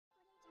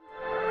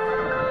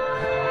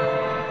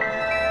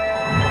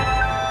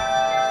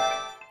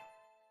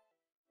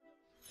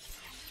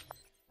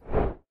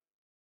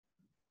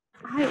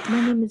My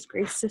name is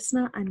Grace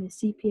Cisna. I'm a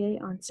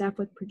CPA on staff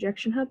with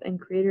ProjectionHub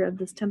and creator of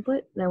this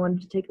template, and I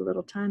wanted to take a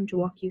little time to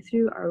walk you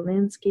through our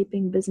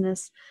landscaping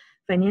business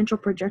financial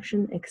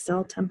projection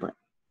Excel template.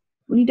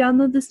 When you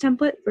download this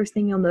template, first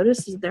thing you'll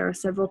notice is there are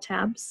several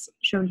tabs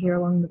shown here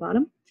along the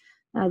bottom.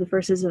 The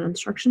first is an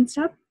instructions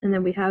tab, and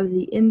then we have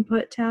the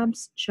input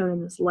tabs shown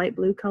in this light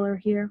blue color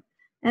here,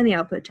 and the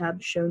output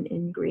tab shown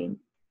in green.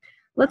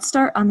 Let's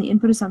start on the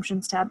input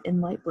assumptions tab in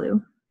light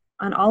blue.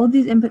 On all of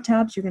these input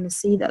tabs, you're going to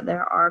see that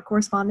there are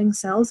corresponding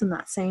cells in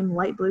that same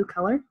light blue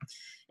color.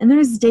 And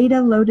there's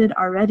data loaded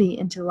already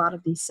into a lot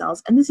of these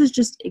cells. And this is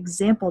just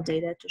example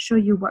data to show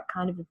you what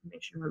kind of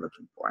information we're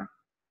looking for.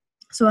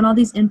 So on all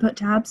these input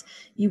tabs,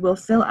 you will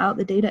fill out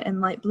the data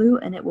in light blue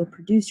and it will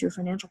produce your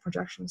financial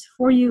projections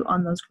for you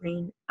on those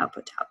green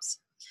output tabs.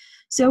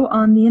 So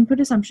on the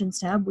input assumptions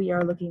tab, we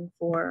are looking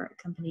for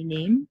company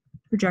name,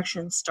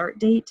 projection start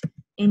date,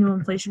 annual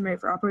inflation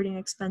rate for operating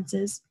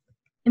expenses,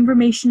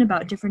 information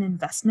about different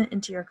investment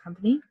into your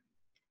company,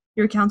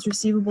 your accounts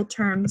receivable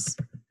terms,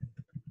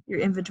 your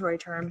inventory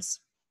terms,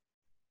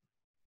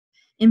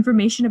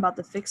 information about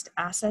the fixed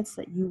assets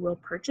that you will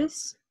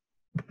purchase,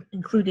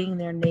 including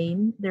their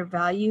name, their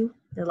value,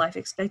 their life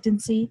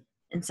expectancy,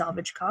 and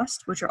salvage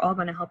cost, which are all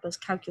going to help us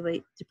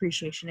calculate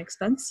depreciation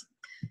expense,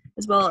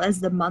 as well as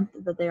the month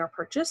that they are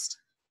purchased.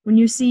 When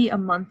you see a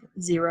month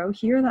 0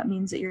 here, that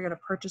means that you're going to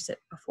purchase it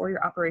before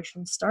your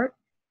operations start.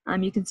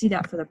 You can see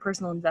that for the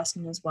personal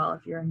investment as well.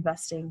 If you're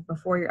investing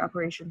before your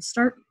operations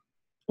start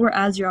or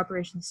as your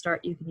operations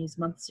start, you can use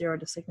month 0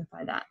 to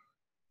signify that.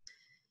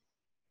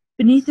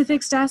 Beneath the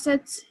fixed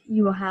assets,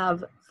 you will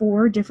have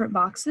 4 different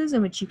boxes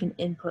in which you can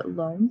input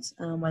loans,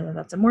 whether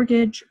that's a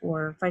mortgage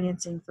or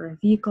financing for a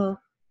vehicle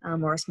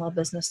or a small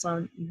business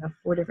loan. You have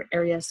 4 different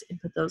areas to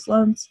input those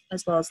loans,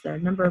 as well as their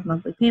number of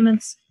monthly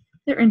payments,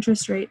 their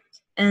interest rate,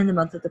 and the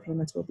month that the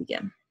payments will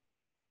begin.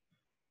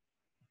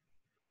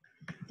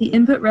 The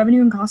input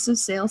revenue and cost of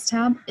sales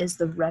tab is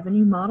the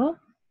revenue model,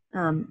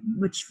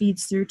 which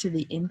feeds through to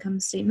the income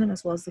statement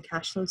as well as the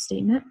cash flow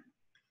statement.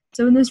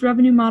 So in this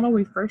revenue model,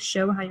 we first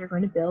show how you're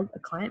going to build a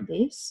client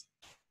base,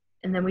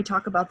 and then we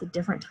talk about the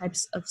different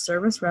types of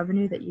service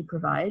revenue that you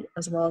provide,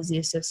 as well as the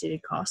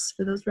associated costs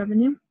for those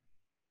revenue.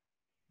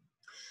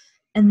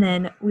 And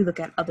then we look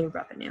at other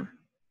revenue.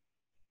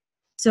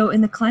 So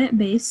in the client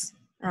base,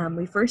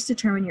 we first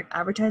determine your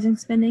advertising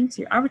spending.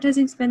 So your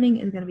advertising spending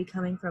is going to be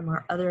coming from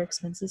our other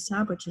expenses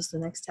tab, which is the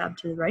next tab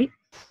to the right.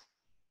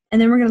 And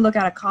then we're going to look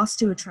at a cost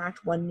to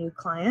attract one new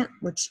client,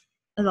 which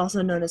is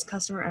also known as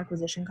customer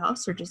acquisition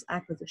cost or just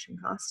acquisition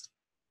cost.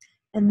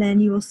 And then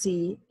you will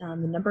see the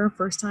number of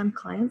first-time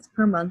clients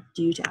per month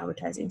due to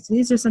advertising. So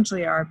these are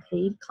essentially our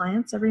paid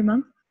clients every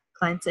month,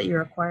 clients that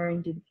you're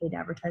acquiring due to paid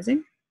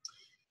advertising.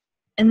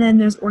 And then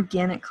there's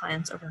organic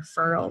clients or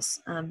referrals,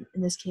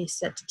 in this case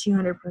set to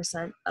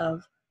 200%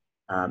 of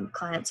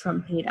clients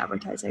from paid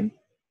advertising.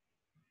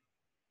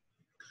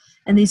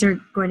 And these are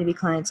going to be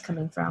clients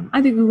coming from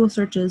either Google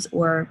searches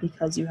or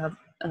because you have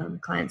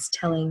clients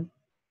telling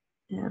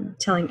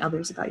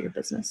others about your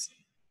business.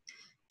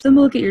 So then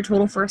we'll look at your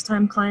total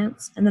first-time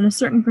clients, and then a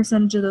certain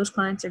percentage of those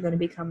clients are going to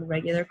become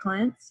regular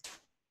clients.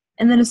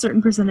 And then a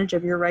certain percentage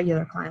of your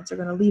regular clients are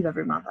going to leave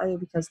every month, either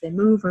because they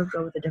move or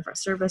go with a different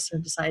service or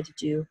decide to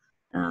do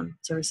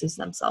services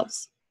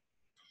themselves.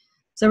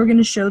 So we're going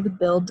to show the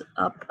build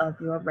up of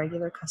your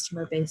regular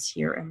customer base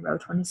here in row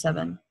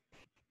 27.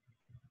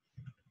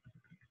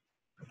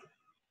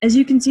 As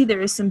you can see,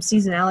 there is some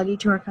seasonality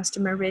to our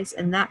customer base,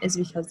 and that is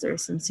because there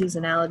is some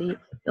seasonality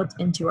built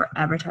into our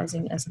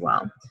advertising as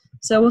well.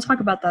 So we'll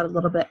talk about that a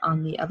little bit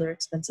on the other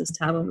expenses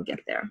tab when we get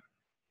there.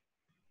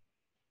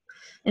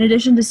 In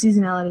addition to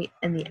seasonality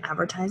in the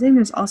advertising,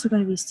 there's also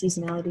going to be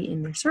seasonality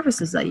in your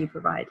services that you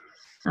provide.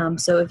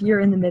 So if you're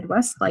in the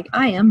Midwest, like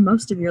I am,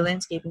 most of your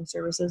landscaping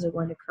services are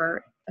going to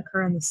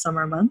occur in the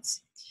summer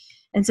months.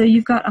 And so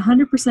you've got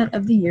 100%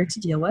 of the year to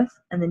deal with,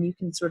 and then you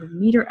can sort of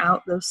meter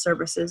out those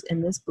services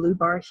in this blue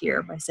bar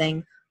here by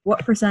saying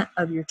what percent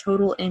of your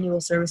total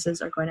annual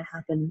services are going to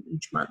happen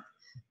each month.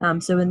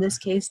 So in this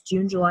case,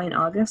 June, July, and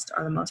August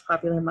are the most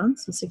popular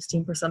months, with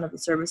 16% of the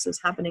services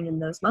happening in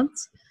those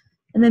months.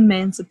 And then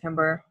May and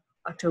September,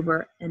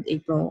 October, and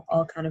April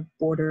all kind of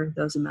border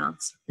those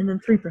amounts, and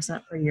then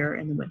 3% per year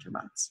in the winter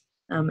months.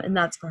 And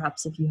that's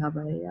perhaps if you have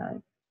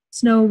a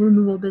snow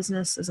removal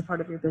business as a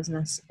part of your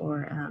business,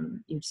 or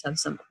you just have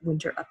some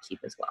winter upkeep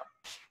as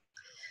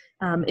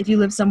well. If you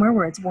live somewhere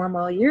where it's warm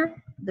all year,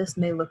 this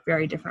may look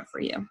very different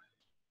for you.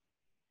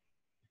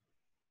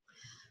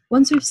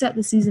 Once we've set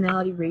the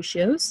seasonality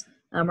ratios,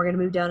 we're going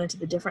to move down into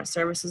the different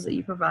services that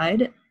you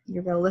provide.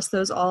 You're going to list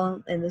those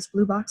all in this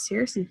blue box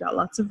here, so you've got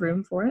lots of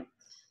room for it.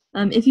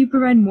 If you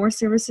provide more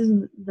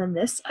services than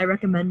this, I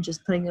recommend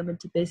just putting them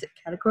into basic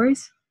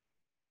categories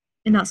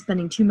and not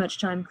spending too much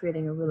time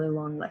creating a really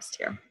long list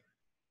here.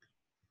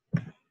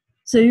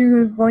 So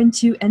you're going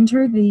to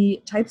enter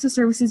the types of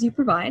services you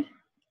provide,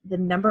 the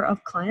number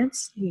of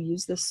clients who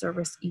use this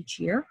service each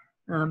year.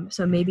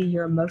 So maybe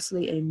you're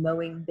mostly a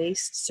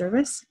mowing-based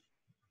service.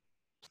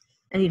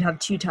 And you'd have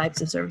two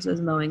types of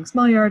services, mowing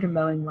small yard and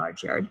mowing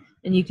large yard.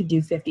 And you could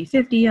do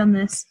 50-50 on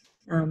this.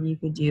 You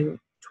could do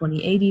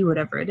 20-80,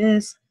 whatever it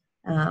is.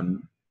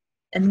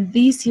 And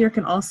these here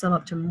can all sum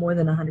up to more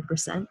than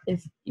 100%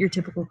 if your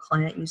typical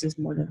client uses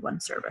more than one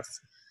service.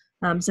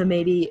 So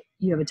maybe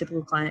you have a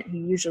typical client who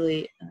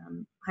usually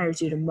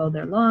hires you to mow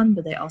their lawn,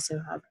 but they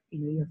also have,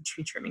 you have a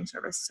tree trimming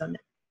service so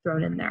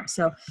thrown in there.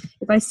 So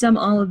if I sum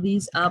all of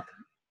these up,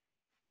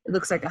 it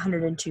looks like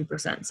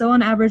 102%. So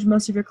on average,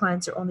 most of your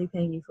clients are only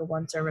paying you for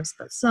one service,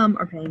 but some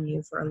are paying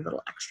you for a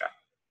little extra.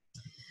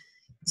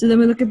 So then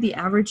we look at the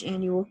average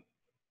annual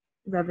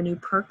revenue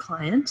per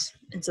client.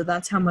 And so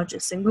that's how much a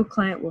single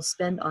client will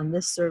spend on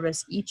this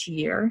service each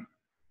year.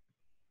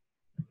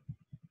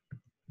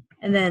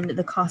 And then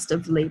the cost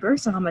of labor,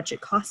 so how much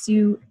it costs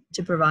you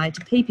to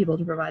pay people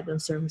to provide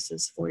those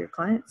services for your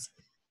clients.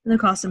 And the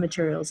cost of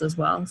materials as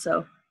well.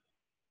 So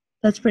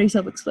that's pretty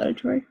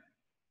self-explanatory.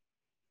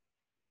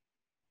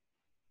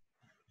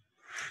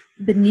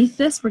 Beneath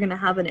this, we're going to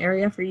have an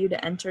area for you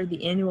to enter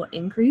the annual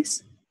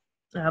increase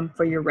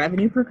for your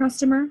revenue per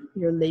customer,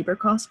 your labor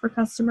cost per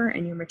customer,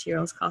 and your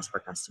materials cost per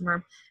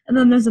customer. And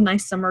then there's a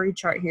nice summary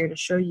chart here to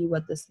show you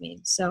what this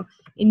means. So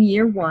in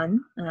year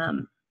one,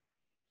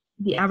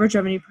 the average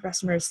revenue per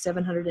customer is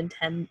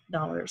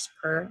 $710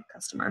 per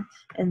customer.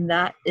 And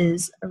that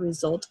is a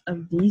result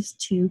of these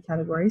two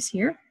categories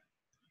here.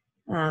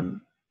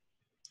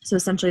 So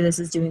essentially this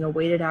is doing a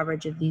weighted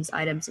average of these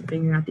items and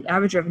figuring out the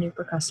average revenue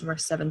per customer,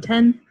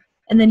 $710.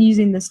 And then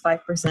using this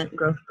 5%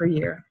 growth per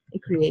year,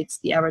 it creates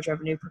the average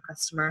revenue per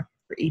customer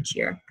for each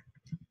year.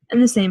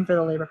 And the same for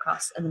the labor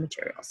costs and the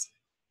materials.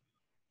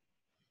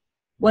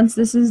 Once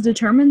this is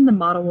determined, the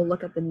model will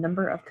look at the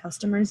number of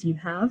customers you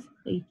have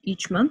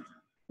each month,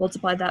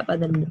 multiply that by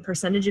the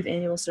percentage of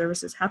annual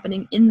services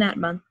happening in that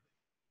month,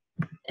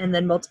 and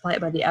then multiply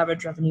it by the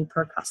average revenue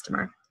per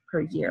customer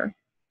per year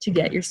to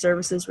get your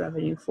services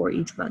revenue for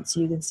each month. So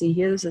you can see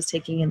here, this is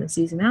taking in the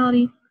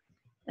seasonality,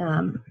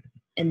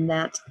 and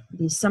that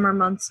the summer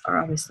months are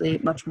obviously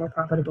much more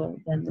profitable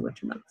than the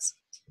winter months.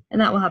 And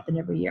that will happen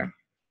every year.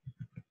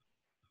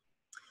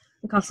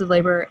 The cost of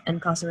labor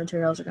and cost of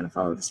materials are going to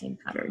follow the same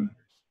pattern.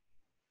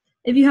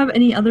 If you have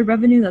any other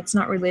revenue that's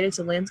not related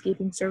to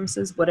landscaping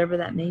services, whatever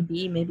that may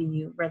be, maybe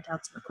you rent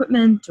out some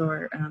equipment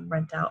or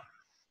rent out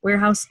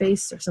warehouse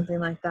space or something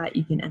like that,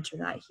 you can enter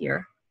that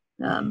here.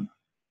 And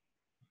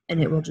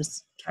it will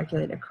just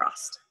calculate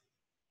across.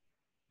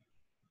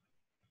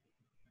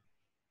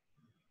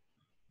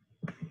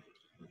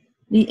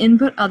 The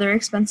Input Other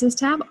Expenses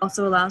tab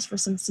also allows for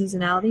some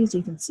seasonality, as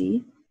you can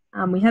see.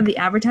 We have the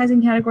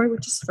advertising category,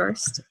 which is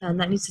first, and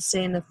that needs to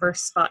stay in the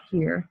first spot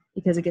here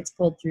because it gets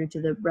pulled through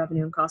to the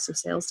Revenue and Cost of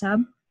Sales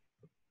tab.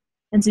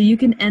 And so you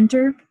can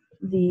enter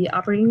the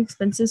operating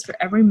expenses for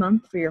every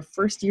month for your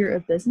first year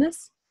of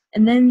business,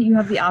 and then you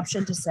have the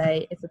option to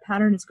say if the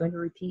pattern is going to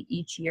repeat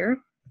each year,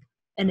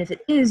 and if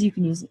it is, you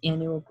can use an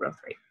annual growth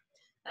rate.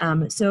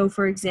 So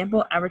for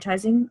example,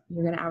 advertising,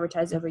 you're going to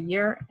advertise every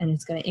year and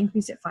it's going to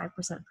increase at 5%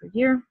 per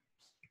year.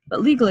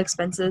 But legal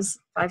expenses,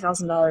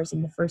 $5,000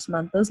 in the first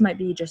month, those might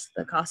be just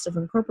the cost of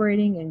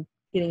incorporating and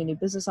getting a new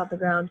business off the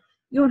ground.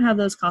 You won't have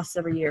those costs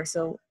every year.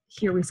 So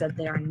here we said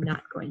they are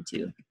not going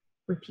to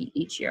repeat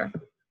each year.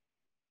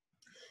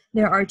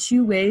 There are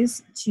two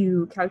ways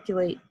to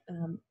calculate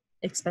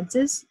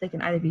expenses. They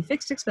can either be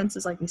fixed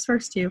expenses like these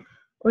first two,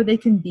 or they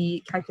can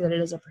be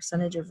calculated as a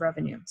percentage of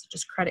revenue, such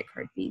as credit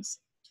card fees.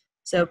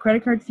 So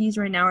credit card fees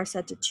right now are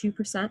set to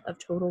 2% of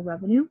total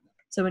revenue.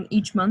 So in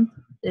each month,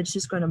 it's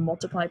just going to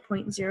multiply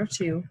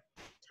 0.02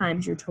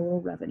 times your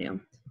total revenue.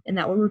 And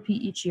that will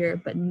repeat each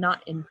year, but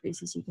not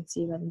increase, as you can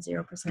see by the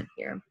 0%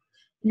 here.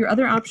 Your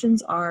other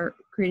options are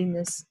creating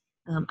this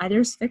either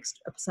as fixed,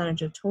 a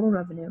percentage of total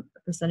revenue, a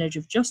percentage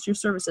of just your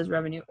services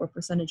revenue, or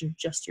percentage of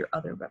just your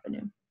other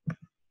revenue.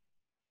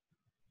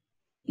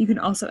 You can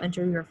also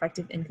enter your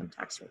effective income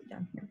tax rate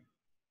down here.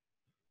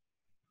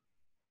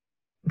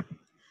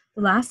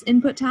 The last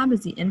input tab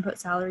is the input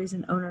salaries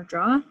and owner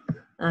draw.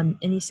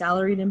 Any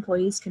salaried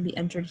employees can be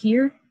entered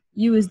here.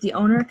 You as the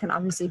owner can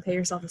obviously pay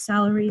yourself a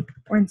salary,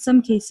 or in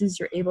some cases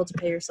you're able to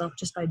pay yourself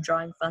just by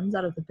drawing funds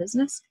out of the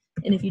business.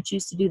 And if you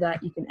choose to do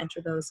that, you can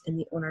enter those in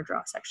the owner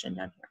draw section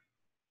down here.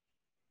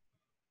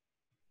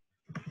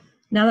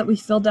 Now that we've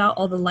filled out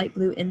all the light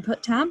blue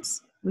input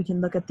tabs, we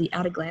can look at the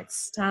at a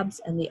glance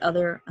tabs and the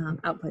other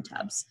output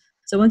tabs.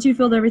 So once you've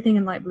filled everything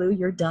in light blue,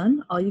 you're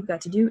done. All you've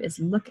got to do is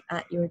look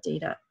at your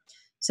data.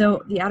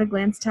 So the at a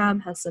glance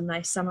tab has some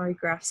nice summary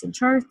graphs and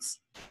charts.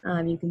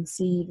 You can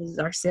see this is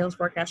our sales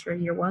forecast for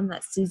year one,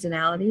 that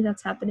seasonality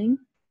that's happening.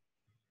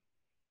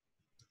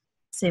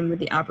 Same with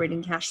the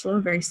operating cash flow,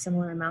 very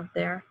similar amount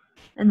there.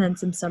 And then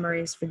some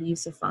summaries for the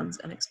use of funds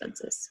and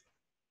expenses.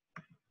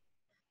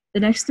 The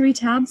next three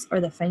tabs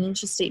are the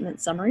financial statement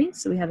summary.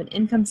 So we have an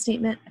income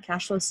statement, a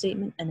cash flow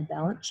statement, and a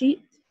balance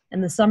sheet.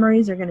 And the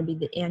summaries are going to be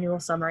the annual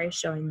summary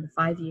showing the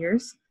 5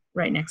 years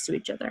right next to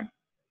each other.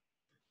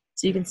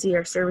 So you can see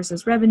our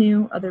services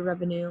revenue, other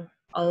revenue,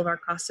 all of our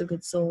costs of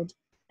goods sold,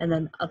 and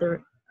then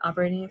other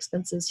operating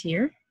expenses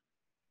here.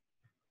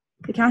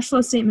 The cash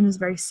flow statement is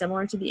very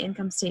similar to the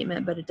income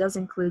statement, but it does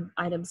include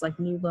items like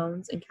new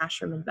loans and cash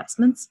from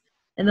investments,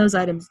 and those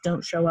items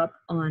don't show up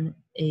on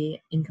an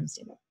income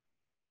statement.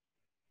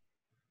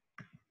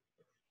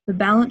 The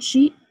balance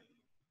sheet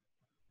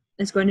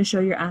is going to show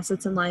your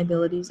assets and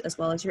liabilities as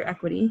well as your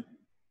equity.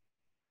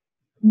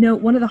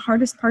 Note, one of the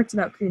hardest parts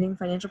about creating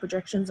financial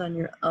projections on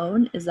your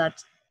own is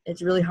that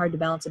it's really hard to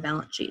balance a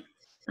balance sheet.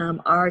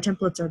 Our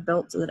templates are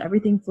built so that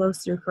everything flows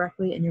through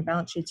correctly and your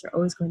balance sheets are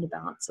always going to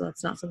balance, so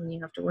that's not something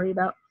you have to worry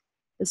about.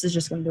 This is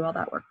just going to do all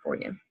that work for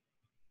you.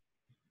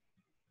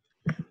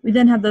 We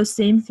then have those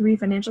same three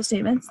financial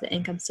statements, the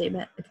income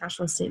statement, the cash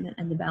flow statement,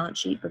 and the balance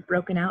sheet, but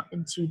broken out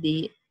into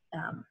the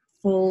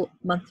full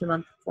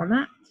month-to-month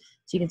format.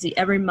 So you can see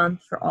every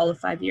month for all of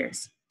 5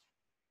 years.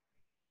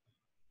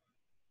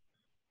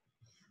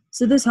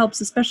 So this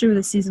helps, especially with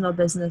a seasonal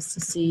business, to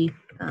see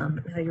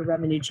how your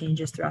revenue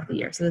changes throughout the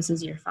year. So this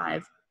is year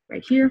 5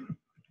 right here.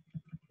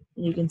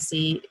 And you can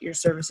see your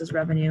services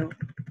revenue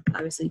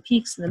obviously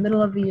peaks in the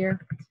middle of the year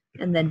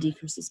and then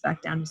decreases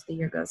back down as the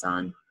year goes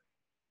on.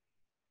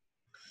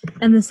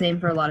 And the same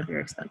for a lot of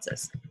your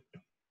expenses.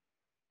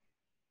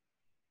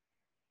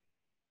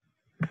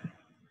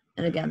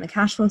 And again, the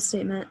cash flow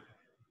statement,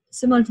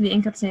 similar to the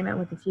income statement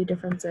with a few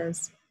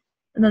differences.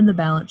 And then the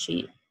balance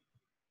sheet,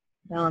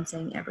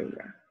 balancing every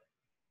year.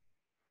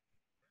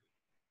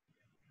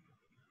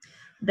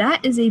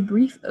 That is a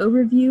brief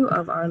overview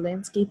of our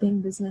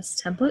landscaping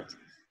business template.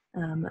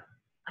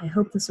 I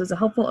hope this was a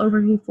helpful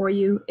overview for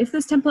you. If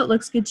this template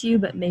looks good to you,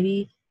 but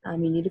maybe you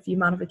need a few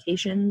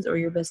modifications or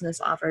your business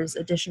offers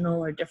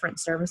additional or different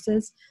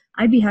services,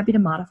 I'd be happy to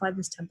modify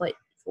this template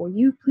for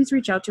you. Please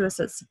reach out to us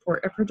at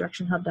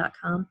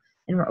support@ProjectionHub.com,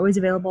 and we're always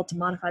available to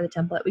modify the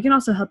template. We can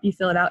also help you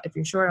fill it out if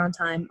you're short on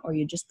time or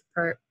you just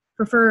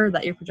prefer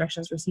that your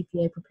projections were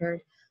CPA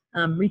prepared.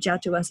 Reach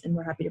out to us and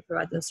we're happy to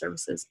provide those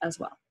services as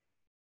well.